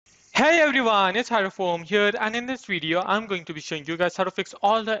Hey everyone, it's Hydrofoam here, and in this video I'm going to be showing you guys how to fix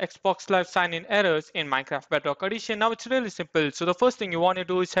all the Xbox Live sign-in errors in Minecraft Bedrock Edition. Now it's really simple. So the first thing you want to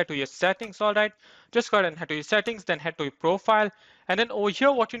do is head to your settings, alright? Just go ahead and head to your settings, then head to your profile, and then over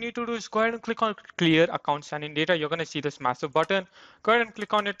here what you need to do is go ahead and click on clear account sign-in data. You're going to see this massive button. Go ahead and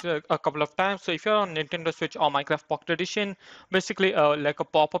click on it a couple of times. So if you're on Nintendo Switch or Minecraft Pocket Edition, basically like a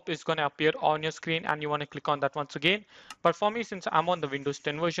pop-up is going to appear on your screen and you want to click on that once again. But for me, since I'm on the Windows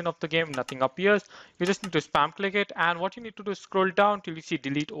 10 version of the game, nothing appears. You just need to spam click it, and what you need to do is scroll down till you see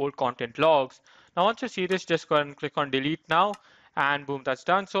delete old content logs. Now once you see this, just go ahead and click on delete now, and boom, that's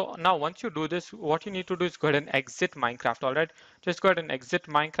done. So now once you do this, what you need to do is go ahead and exit Minecraft. All right, just go ahead and exit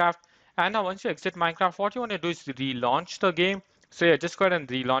Minecraft. And now once you exit Minecraft, what you want to do is relaunch the game. So yeah, just go ahead and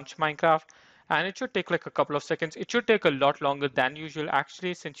relaunch Minecraft, and it should take like a couple of seconds. It should take a lot longer than usual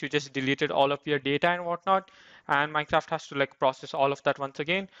actually, since you just deleted all of your data and whatnot, and Minecraft has to like process all of that once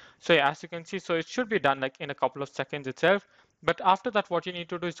again. So yeah, as you can see, so it should be done like in a couple of seconds itself. But after that, what you need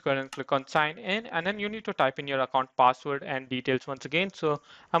to do is go ahead and click on sign in, and then you need to type in your account password and details once again. So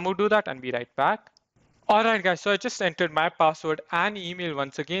I'm gonna do that and be right back. Alright guys, so I just entered my password and email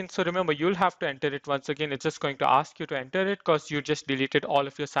once again. So remember, you'll have to enter it once again. It's just going to ask you to enter it because you just deleted all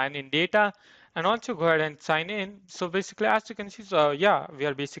of your sign-in data. And once you go ahead and sign in, so basically as you can see, so yeah, we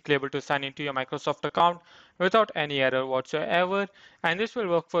are basically able to sign into your Microsoft account without any error whatsoever. And this will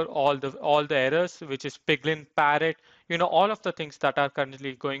work for all the errors, which is Piglin, Parrot, all of the things that are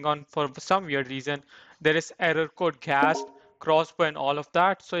currently going on. For some weird reason, there is error code Ghast, crossbow, and all of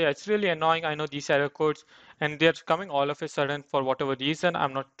that. So yeah, it's really annoying. I know these error codes, and they're coming all of a sudden for whatever reason.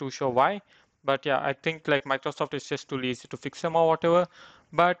 I'm not too sure why, but yeah, I think like Microsoft is just too lazy to fix them or whatever.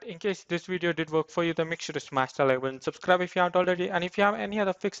 But in case this video did work for you, then make sure to smash the like button, subscribe if you haven't already, and if you have any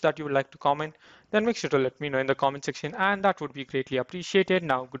other fix that you would like to comment, then make sure to let me know in the comment section, and that would be greatly appreciated.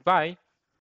 Now goodbye.